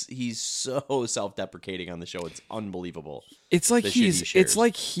he's so self-deprecating on the show. It's unbelievable. It's like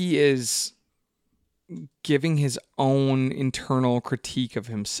he is giving his own internal critique of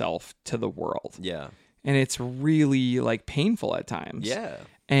himself to the world. Yeah. And it's really like painful at times. Yeah.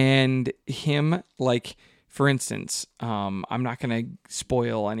 And him, like, for instance, I'm not going to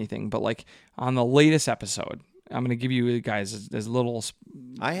spoil anything, but like on the latest episode, I'm gonna give you guys as little.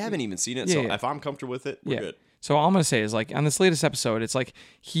 I haven't even seen it, Yeah, so yeah. if I'm comfortable with it, we're good. So all I'm gonna say is like on this latest episode, it's like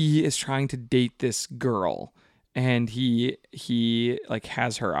he is trying to date this girl, and he like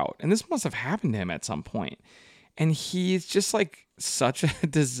has her out, and this must have happened to him at some point, and he's just like such a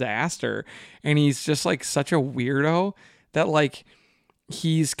disaster, and he's just like such a weirdo that like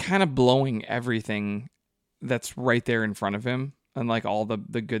he's kind of blowing everything that's right there in front of him, and like all the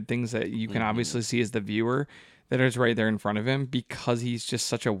good things that you can obviously see as the viewer that is right there in front of him, because he's just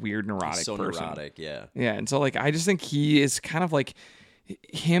such a weird neurotic So person. neurotic, yeah. Yeah, and so like I just think he is kind of like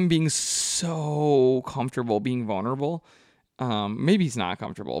him being so comfortable being vulnerable. Maybe he's not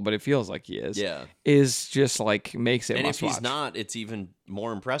comfortable, but it feels like he is. Yeah. Is just like makes it And must if he's watch. not, it's even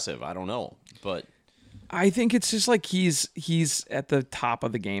more impressive. I don't know, but I think it's just like he's at the top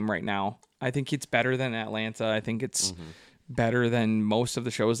of the game right now. I think it's better than Atlanta. I think it's better than most of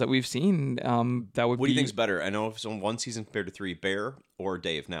the shows that we've seen. That would what be do you think's better? I know if it's on one season compared to 3, Bear or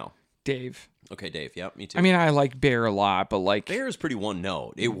Dave now. Dave. Okay, Dave. Yeah, me too. I mean, I like Bear a lot, but like Bear is pretty one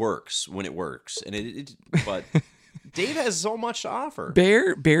note. It works when it works, and but Dave has so much to offer.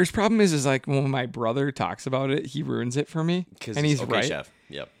 Bear's problem is like when my brother talks about it, he ruins it for me, and he's okay, right. Chef.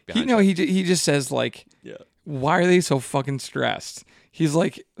 Yep. He just says like, Yeah. why are they so fucking stressed? He's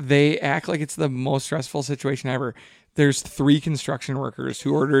like, they act like it's the most stressful situation ever. There's 3 construction workers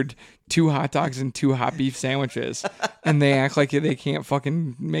who ordered 2 hot dogs and 2 hot beef sandwiches, and they act like they can't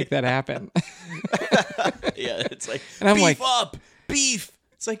fucking make that happen. Yeah, it's like, And I'm beef like- up, beef.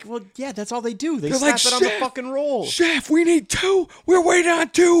 It's like, well, yeah, that's all they do. They They're slap like, it on the "Chef, fucking roll. Chef, we need 2. We're waiting on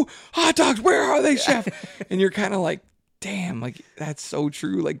 2 hot dogs. Where are they, Chef? And you're kind of like, damn, like that's so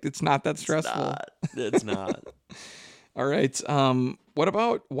true. Like it's not that stressful. It's not. All right. What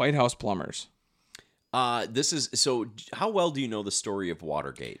about White House plumbers? This is so. How well do you know the story of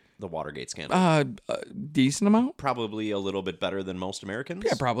Watergate, the Watergate scandal? A decent amount. Probably a little bit better than most Americans.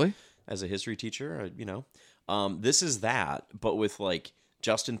 Yeah, probably. As a history teacher, this is that, but with like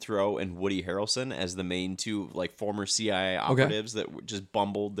Justin Theroux and Woody Harrelson as the main 2 like former CIA operatives that just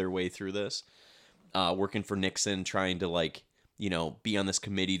bumbled their way through this, working for Nixon, trying to like be on this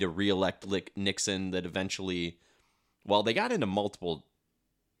committee to reelect Nixon. That eventually, well, they got into multiple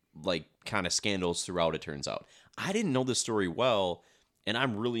like kind of scandals throughout, it turns out. I didn't know this story well, and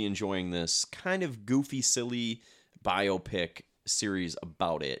I'm really enjoying this kind of goofy, silly biopic series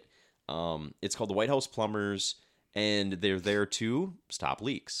about it. It's called The White House Plumbers, and they're there to stop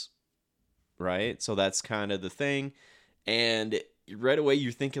leaks, right? So that's kind of the thing. And right away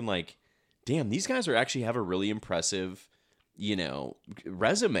you're thinking like, damn, these guys actually have a really impressive,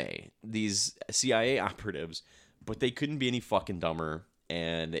 resume, these CIA operatives, but they couldn't be any fucking dumber.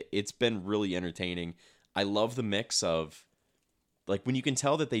 And it's been really entertaining. I love the mix of like when you can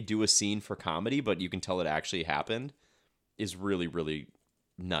tell that they do a scene for comedy, but you can tell it actually happened, is really, really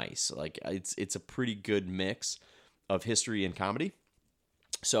nice. Like it's a pretty good mix of history and comedy.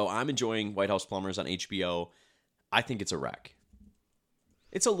 So I'm enjoying White House Plumbers on HBO. I think it's a wreck.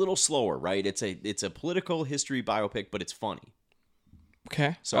 It's a little slower, right? It's a political history biopic, but it's funny.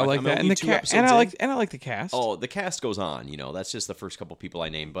 Okay, So I like I'm that, only and 2 I episodes like the cast. Oh, the cast goes on. That's just the first couple people I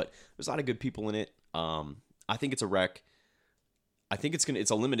named, but there's a lot of good people in it. I think it's a wreck. I think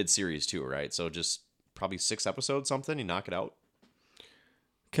it's a limited series too, right? So just probably 6 episodes, something. You knock it out.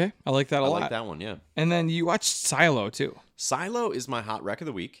 Okay, I like that a lot. I like that one, yeah. And then you watched Silo too. Silo is my hot wreck of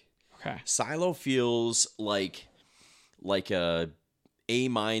the week. Okay, Silo feels like a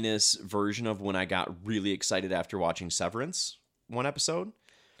A- version of when I got really excited after watching Severance, one episode.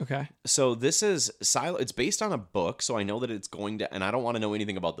 okay, So this is Silo. It's based on a book, so I know that it's going to, and I don't want to know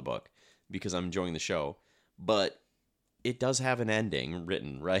anything about the book because I'm enjoying the show, but it does have an ending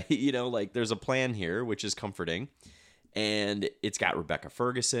written, right? Like there's a plan here, which is comforting. And it's got Rebecca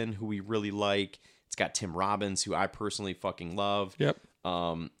Ferguson, who we really like. It's got Tim Robbins, who I personally fucking love. yep.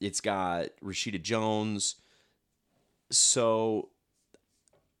 It's got Rashida Jones. So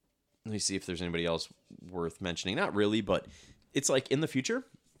let me see if there's anybody else worth mentioning. Not really, but it's like in the future.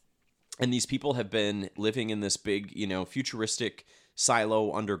 And these people have been living in this big, futuristic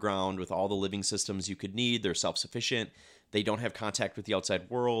silo underground with all the living systems you could need. They're self-sufficient. They don't have contact with the outside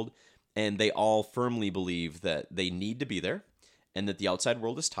world. And they all firmly believe that they need to be there and that the outside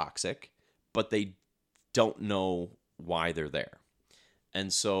world is toxic, but they don't know why they're there.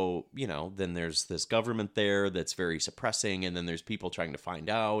 And so, then there's this government there that's very suppressing, and then there's people trying to find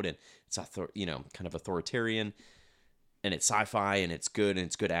out, and it's, kind of authoritarian, and it's sci-fi, and it's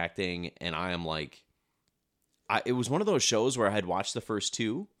good acting, and I am like, it was one of those shows where I had watched the first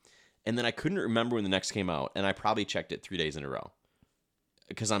 2, and then I couldn't remember when the next came out, and I probably checked it 3 days in a row.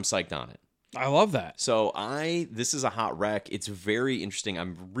 Because I'm psyched on it. I love that. So this is a hot wreck. It's very interesting.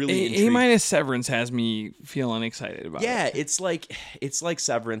 I'm really A intrigued. minus Severance has me feeling excited about it. Yeah, it's like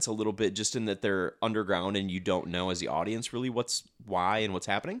Severance a little bit, just in that they're underground and you don't know as the audience really why and what's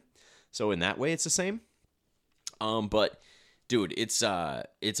happening. So in that way, it's the same. But dude, it's a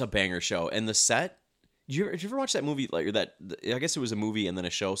banger show, and the set. Did you ever watch that movie? Like that, I guess it was a movie and then a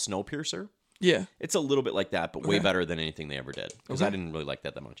show, Snowpiercer. Yeah, it's a little bit like that, but way better than anything they ever did, because I didn't really like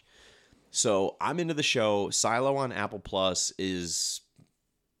that much. So I'm into the show. Silo on Apple Plus is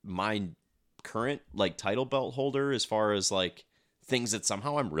my current like title belt holder as far as like things that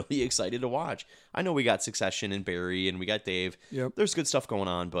somehow I'm really excited to watch. I know we got Succession and Barry and we got Dave. Yep. There's good stuff going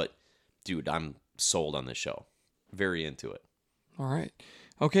on, but dude, I'm sold on this show. Very into it. All right.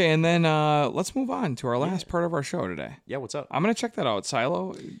 Okay, and then let's move on to our last part of our show today. Yeah, what's up? I'm going to check that out.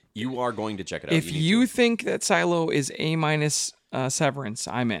 Silo. You are going to check it out. If you think that Silo is A minus Severance,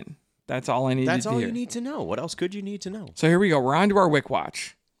 I'm in. That's all I need to hear. That's all you need to know. What else could you need to know? So here we go. We're on to our Wick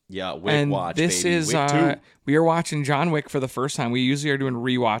Watch. Yeah, Wick Watch, this baby. is, Wick 2. we are watching John Wick for the first time. We usually are doing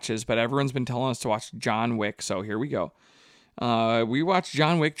rewatches, but everyone's been telling us to watch John Wick, so here we go. We watched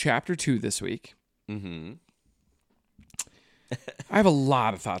John Wick Chapter 2 this week. Mm-hmm. I have a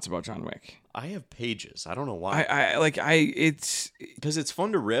lot of thoughts about John Wick. I have pages. I don't know why. It's because it's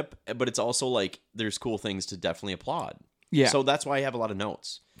fun to rip, but it's also like there's cool things to definitely applaud. Yeah. So that's why I have a lot of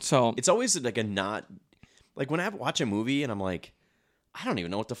notes. So it's always like like when I watch a movie and I'm like, I don't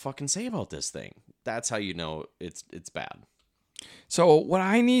even know what to fucking say about this thing. That's how you know it's bad. So what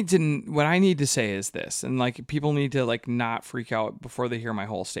I need to say is this, and like people need to like not freak out before they hear my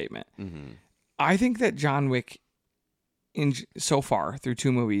whole statement. Mm-hmm. I think that John Wick so far through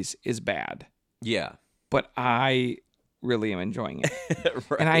 2 movies is bad. Yeah. But I really am enjoying it.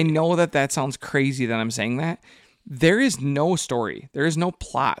 Right. And I know that sounds crazy that I'm saying that. There is no story. There is no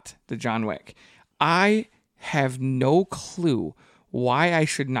plot to John Wick. I have no clue why I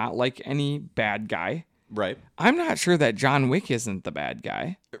should not like any bad guy. Right. I'm not sure that John Wick isn't the bad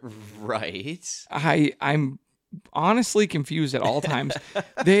guy. Right. I'm honestly confused at all times.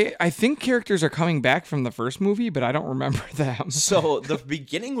 I think characters are coming back from the first movie, but I don't remember them. So the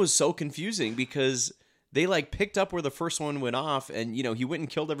beginning was so confusing because they like picked up where the first one went off, and he went and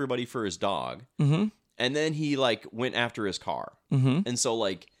killed everybody for his dog. Mm-hmm. And then he like went after his car. Mm-hmm. And so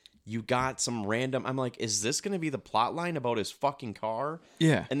like you got some random, I'm like, is this going to be the plot line about his fucking car?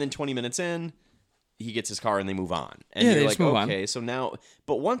 Yeah. And then 20 minutes in, he gets his car and they move on. And Yeah, you're they like, just move on. okay, so now,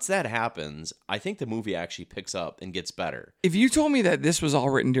 but once that happens, I think the movie actually picks up and gets better. If you told me that this was all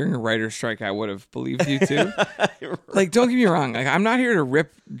written during a writer's strike, I would have believed you too. Like, don't get me wrong. Like, I'm not here to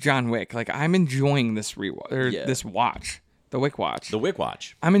rip John Wick. Like, I'm enjoying this this watch, the Wick Watch. The Wick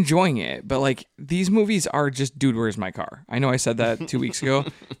Watch. I'm enjoying it, but like these movies are just Dude, Where's My Car? I know I said that 2 weeks ago.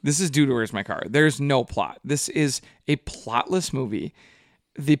 This is Dude, Where's My Car? There's no plot. This is a plotless movie.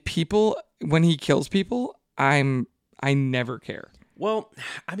 The people, when he kills people, I never care. Well,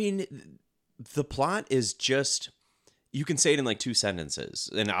 I mean, the plot is just, you can say it in like 2 sentences,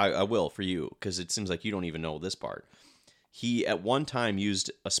 and I will for you, because it seems like you don't even know this part. He at one time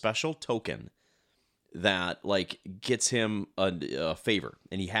used a special token that like gets him a favor,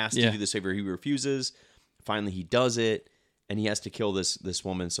 and he has to do this favor. He refuses. Finally, he does it, and he has to kill this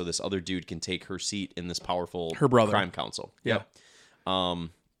woman so this other dude can take her seat in this powerful Her brother. crime council. Yeah.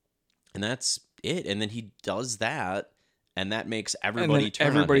 And that's it. And then he does that, and that makes everybody turn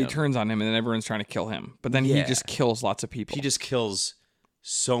on him. Everybody turns on him, and then everyone's trying to kill him. But then he just kills lots of people. He just kills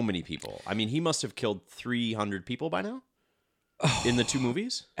so many people. I mean, he must have killed 300 people by now in the 2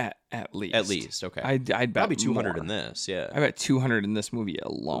 movies. At least. At least, okay. I'd bet probably 200 more. in this. Yeah, I bet 200 in this movie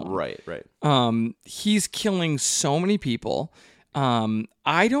alone. Right. He's killing so many people.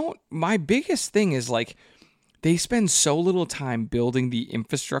 My biggest thing is like, they spend so little time building the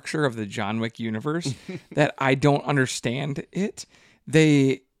infrastructure of the John Wick universe that I don't understand it.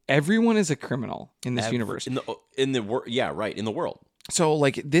 Everyone is a criminal in this universe. In the world. So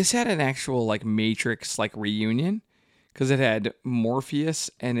like this had an actual like Matrix like reunion, because it had Morpheus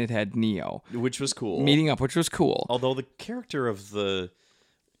and it had Neo, which was cool, meeting up, which was cool. Although the character of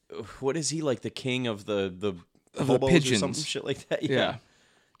what is he, like the king of the pigeons or something shit like that?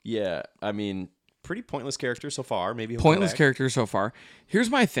 Yeah. I mean, pretty pointless character so far. Maybe pointless character so far. Here's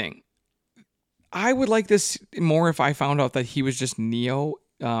my thing. I would like this more if I found out that he was just Neo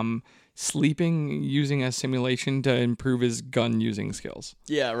sleeping using a simulation to improve his gun using skills.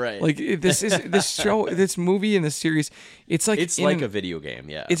 Yeah, right. Like this movie and this series, it's like a video game.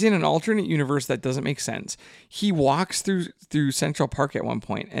 Yeah, it's in an alternate universe that doesn't make sense. He walks through Central Park at one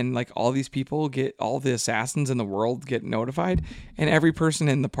point, and like all these people all the assassins in the world get notified, and every person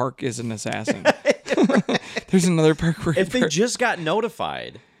in the park is an assassin. There's another park where if they just got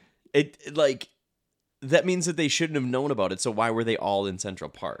notified, that means that they shouldn't have known about it. So why were they all in Central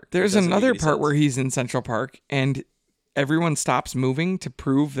Park? There's another part where he's in Central Park and everyone stops moving to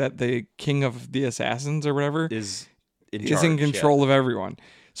prove that the king of the assassins or whatever is in control of everyone.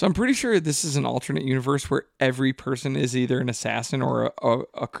 So I'm pretty sure this is an alternate universe where every person is either an assassin or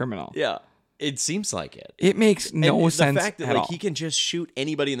a criminal. Yeah. It seems like it. It makes no sense the fact that at all. he can just shoot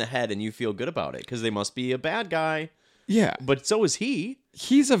anybody in the head and you feel good about it because they must be a bad guy. Yeah. But so is he.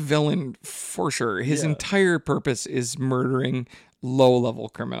 He's a villain for sure. His entire purpose is murdering low-level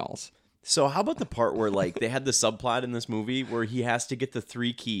criminals. So how about the part where like they had the subplot in this movie where he has to get the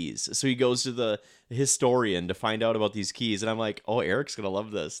 3 keys. So he goes to the historian to find out about these keys. And I'm like, oh, Eric's going to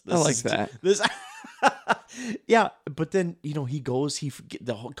love this. I like that. Yeah. But then, he goes,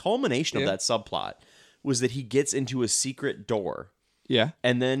 the whole culmination of that subplot was that he gets into a secret door. Yeah.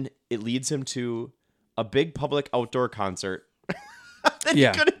 And then it leads him to a big public outdoor concert that he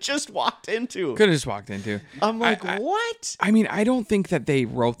could have just walked into. I'm like, what? I mean, I don't think that they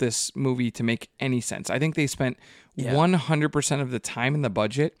wrote this movie to make any sense. I think they spent 100% of the time in the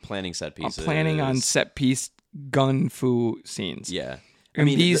budget planning set pieces. Planning on set piece gun fu scenes. Yeah. I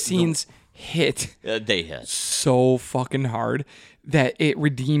mean, these scenes hit. They hit so fucking hard that it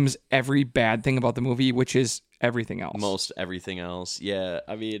redeems every bad thing about the movie, which is everything else. Most everything else. Yeah.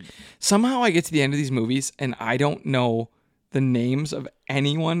 I mean, somehow I get to the end of these movies and I don't know the names of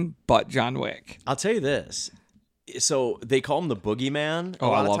anyone but John Wick. I'll tell you this. So they call him the Boogeyman a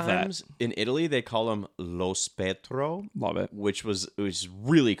lot of times. That. In Italy, they call him Lo Spettro. Love it. Which was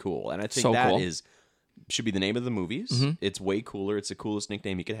really cool. And I think should be the name of the movies. Mm-hmm. It's way cooler. It's the coolest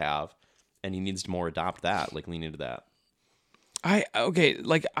nickname he could have. And he needs to more adopt that, like lean into that. I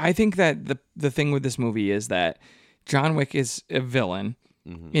think that the thing with this movie is that John Wick is a villain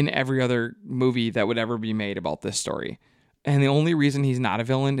in every other movie that would ever be made about this story. And the only reason he's not a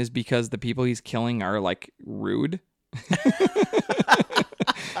villain is because the people he's killing are like rude.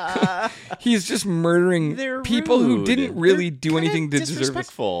 He's just murdering people who didn't really do anything to deserve this.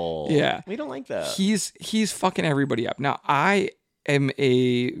 Disrespectful. Yeah. We don't like that. He's fucking everybody up. Now, I am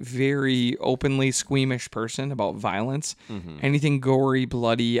a very openly squeamish person about violence. Mm-hmm. Anything gory,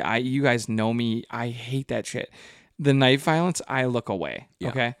 bloody, you guys know me. I hate that shit. The knife violence, I look away. Yeah.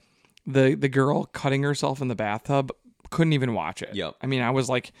 Okay? The girl cutting herself in the bathtub, couldn't even watch it. Yep. I mean, I was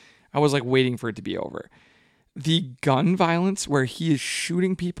like waiting for it to be over. The gun violence where he is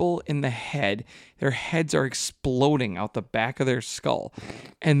shooting people in the head, their heads are exploding out the back of their skull,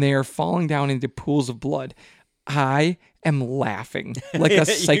 and they are falling down into pools of blood. I am laughing like a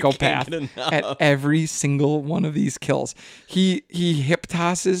psychopath at every single one of these kills. He hip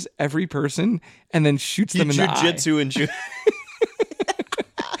tosses every person and then shoots them in the eye. Jiu-jitsu and shoot.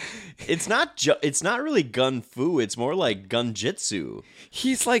 It's not really gun fu. It's more like gun jitsu.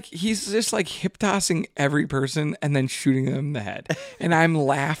 He's just like hip tossing every person and then shooting them in the head. And I'm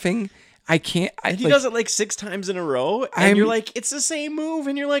laughing. I can't. He does it like 6 times in a row. And you're like, it's the same move.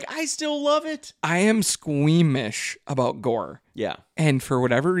 And you're like, I still love it. I am squeamish about gore. Yeah. And for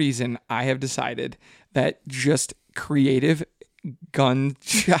whatever reason, I have decided that just creative gun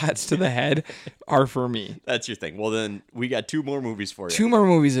shots to the head are for me. That's your thing. Well, then we got 2 more movies for you. 2 more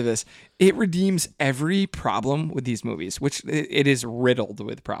movies of this. It redeems every problem with these movies, which it is riddled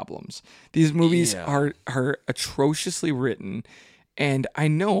with problems. These movies are atrociously written. And I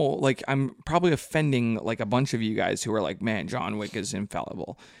know, like, I'm probably offending like a bunch of you guys who are like, man, John Wick is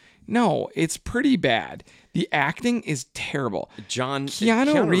infallible. No, it's pretty bad. The acting is terrible.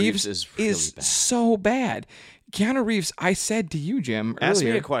 Keanu Reeves is really bad. So bad. Keanu Reeves, I said to you, Jim, earlier. Ask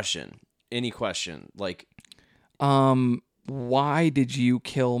me a question. Any question. Like, why did you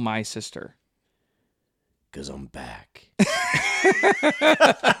kill my sister? Because I'm back.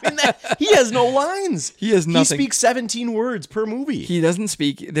 I mean, he has no lines. He has nothing. He speaks 17 words per movie. He doesn't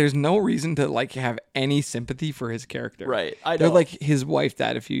speak. There's no reason to like have any sympathy for his character. Right. I know. They're like his wife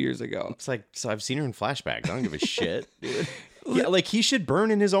died a few years ago. It's like, so I've seen her in flashbacks. I don't give a shit, dude. Yeah, like he should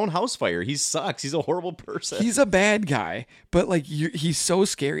burn in his own house fire. He sucks. He's a horrible person. He's a bad guy, but like he's so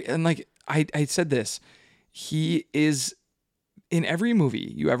scary. And like I said this, he is in every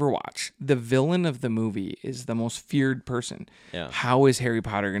movie you ever watch. The villain of the movie is the most feared person. Yeah. How is Harry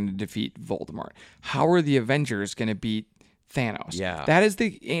Potter going to defeat Voldemort? How are the Avengers going to beat Thanos. Yeah. That is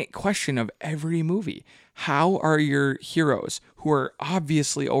the question of every movie. How are your heroes, who are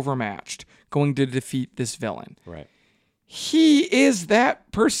obviously overmatched, going to defeat this villain? Right. He is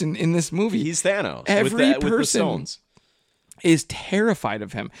that person in this movie. He's Thanos Every with the person stones. is terrified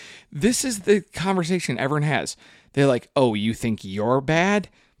of him. This is the conversation everyone has. They're like, oh, you think you're bad?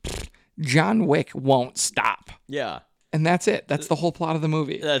 Pfft, John Wick won't stop. Yeah. And that's it. That's the whole plot of the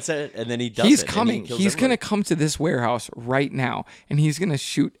movie. That's it. And then he does He's it. coming. He's going to come to this warehouse right now, and he's going to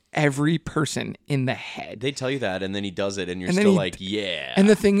shoot every person in the head. They tell you that, and then he does it, and you're And then still he- like, yeah. And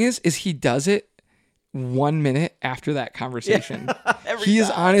the thing is he does it 1 minute after that conversation. Every He is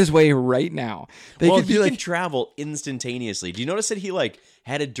time. on his way right now. They well, could be he like, can travel instantaneously. Do you notice that he like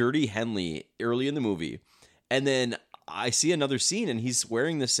had a dirty Henley early in the movie, and then I see another scene and he's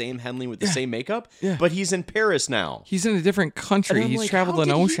wearing the same Henley with the same makeup, but he's in Paris now. he's in a different And country. I'm He's like, traveled how an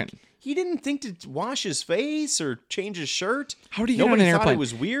did he- ocean. He didn't think to wash his face or change his shirt. How do you get Nobody on an thought airplane? it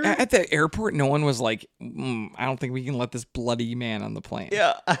was weird. At the airport, no one was like, I don't think we can let this bloody man on the plane.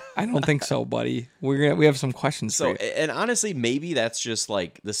 Yeah. I don't think so, buddy. We have some questions So, for you. and honestly, maybe that's just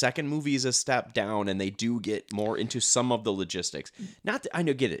like the second movie is a step down and they do get more into some of the logistics. Not that I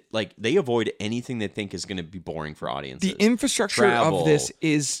know, get it. Like they avoid anything they think is going to be boring for audiences. The infrastructure Travel, of this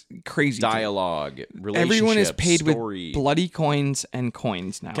is crazy. to me. dialogue, relationships, Everyone is paid story. with bloody coins and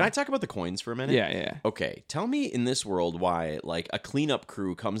coins now. Can I talk about the coins for a minute? Yeah. Okay, tell me in this world why like a cleanup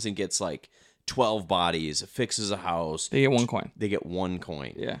crew comes and gets like 12 bodies, fixes a house. They get 1 coin. They get 1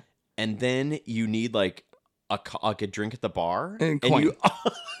 coin. Yeah. And then you need like a drink at the bar. And coin.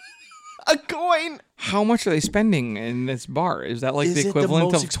 A coin. How much are they spending in this bar? Is that like Is the it the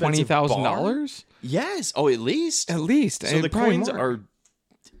equivalent most of expensive $20,000? Yes. Oh, at least. At least. So And the probably coins more. are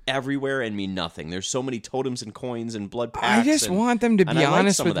everywhere and mean nothing. There's so many totems and coins and blood I packs. just and- want them to and be I like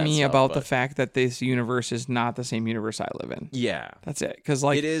honest some of with that me stuff, about the but- fact that this universe is not the same universe I live in. Yeah. That's it. Because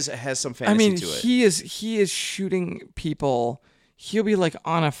like It has some I fantasy mean, to it. he is shooting people. He'll be like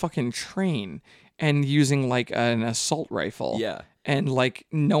on a fucking train and using like an assault rifle. Yeah. And like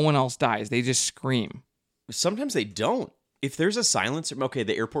no one else dies. They just scream. Sometimes they don't. If there's a silencer, okay,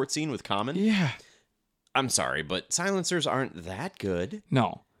 the airport scene with Common. Yeah. I'm sorry, but silencers aren't that good.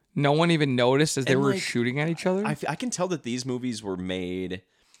 No. No one even noticed as they And, were like, shooting at each other. I can tell that these movies were made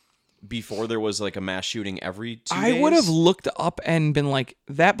before there was like a mass shooting every 2 days. I would have looked up and been like,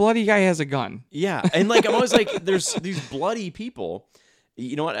 that bloody guy has a gun. Yeah, and like I'm always like, there's these bloody people.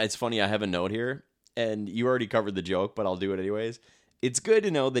 You know what? It's funny. I have a note here, and you already covered the joke, but I'll do it anyways. It's good to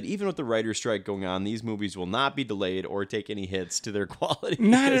know that even with the writer's strike going on, these movies will not be delayed or take any hits to their quality.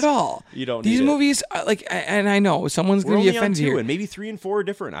 Not because at all. You don't. These need it. movies, like, and I know someone's We're going to be only on offended 2, here. and maybe 3 and 4 are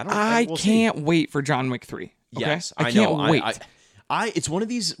different. I don't. I we'll see. can't wait for John Wick 3. Okay? Yes, I know. can't wait. It's one of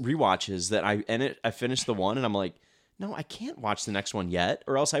these rewatches that I finished the one and I'm like, no, I can't watch the next one yet,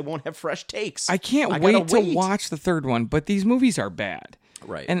 or else I won't have fresh takes. I can't gotta wait to watch the third one, but these movies are bad.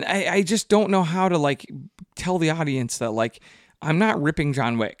 Right. And I just don't know how to like tell the audience that like I'm not ripping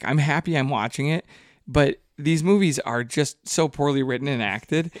John Wick. I'm happy I'm watching it, but these movies are just so poorly written and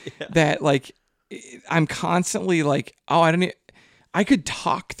acted that like I'm constantly like, oh, I could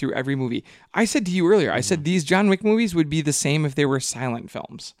talk through every movie. I said to you earlier, I said these John Wick movies would be the same if they were silent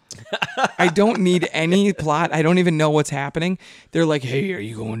films. I don't need any plot. I don't even know what's happening. They're like, hey, are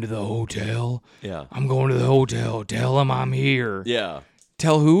you going to the hotel? Yeah. I'm going to the hotel. Tell them I'm here. Yeah.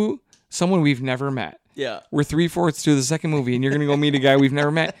 Tell who? Someone we've never met. Yeah. We're 3/4 through the second movie, and you're going to go meet a guy we've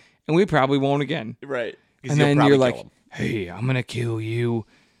never met, and we probably won't again. Right. And then you're like, hey, I'm going to kill you,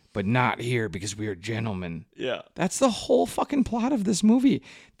 but not here because we are gentlemen. yeah. That's the whole fucking plot of this movie.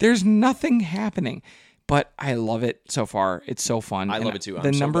 There's nothing happening, but I love it so far. It's so fun. I And love it too. I'm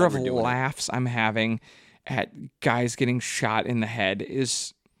the so number glad of we're doing it. laughs I'm having at guys getting shot in the head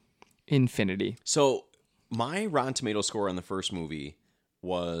is infinity. So my Rotten Tomato score on the first movie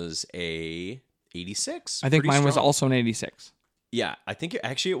was a 86. I think Pretty mine was strong. also an 86. Yeah, I think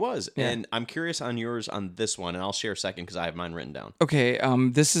actually it was. Yeah. And I'm curious on yours on this one, and I'll share second because I have mine written down. Okay,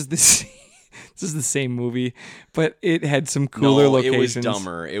 this is this is the same movie, but it had some cooler No, locations. it was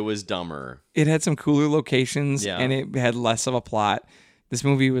dumber. It was dumber. It had some cooler locations, Yeah. and it had less of a plot. This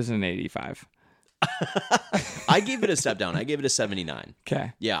movie was an 85. I gave it a step down. I gave it a 79.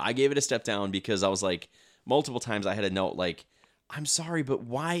 Okay. Yeah, I gave it a step down because I was like, multiple times I had a note like, I'm sorry, but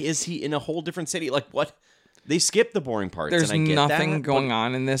why is he in a whole different city? Like, what? They skipped the boring parts. There's and I get nothing that, going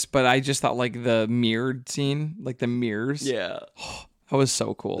on in this, but I just thought like the mirrored scene, like the mirrors. Yeah. That was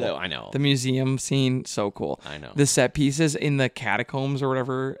so cool. No, I know. The museum scene, so cool. I know. The set pieces in the catacombs or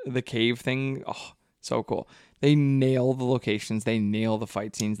whatever, the cave thing, So cool. They nail the locations. They nail the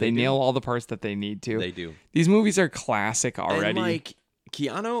fight scenes. They nail all the parts that they need to. They do. These movies are classic already. And like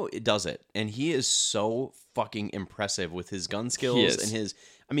Keanu does it, and he is so fucking impressive with his gun skills and his.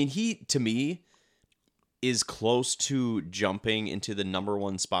 I mean, he to me is close to jumping into the number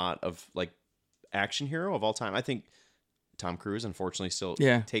one spot of like action hero of all time. I think Tom Cruise unfortunately still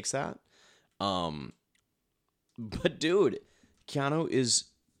takes that. But dude, Keanu is.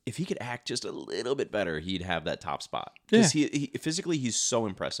 If he could act just a little bit better, he'd have that top spot. Because he physically, he's so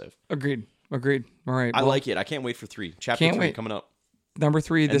impressive. Agreed. All right. I like it. I can't wait for 3. Chapter 3 coming up. Number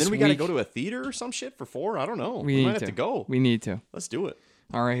 3 this week. And then we got to go to a theater or some shit for 4. I don't know. We might have to go. We need to. Let's do it.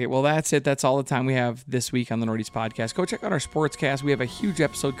 All right. Well, that's it. That's all the time we have this week on the Nordies podcast. Go check out our sportscast. We have a huge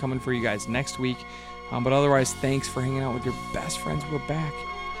episode coming for you guys next week. But otherwise, thanks for hanging out with your best friends. We're back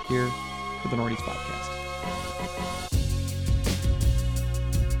here for the Nordies podcast.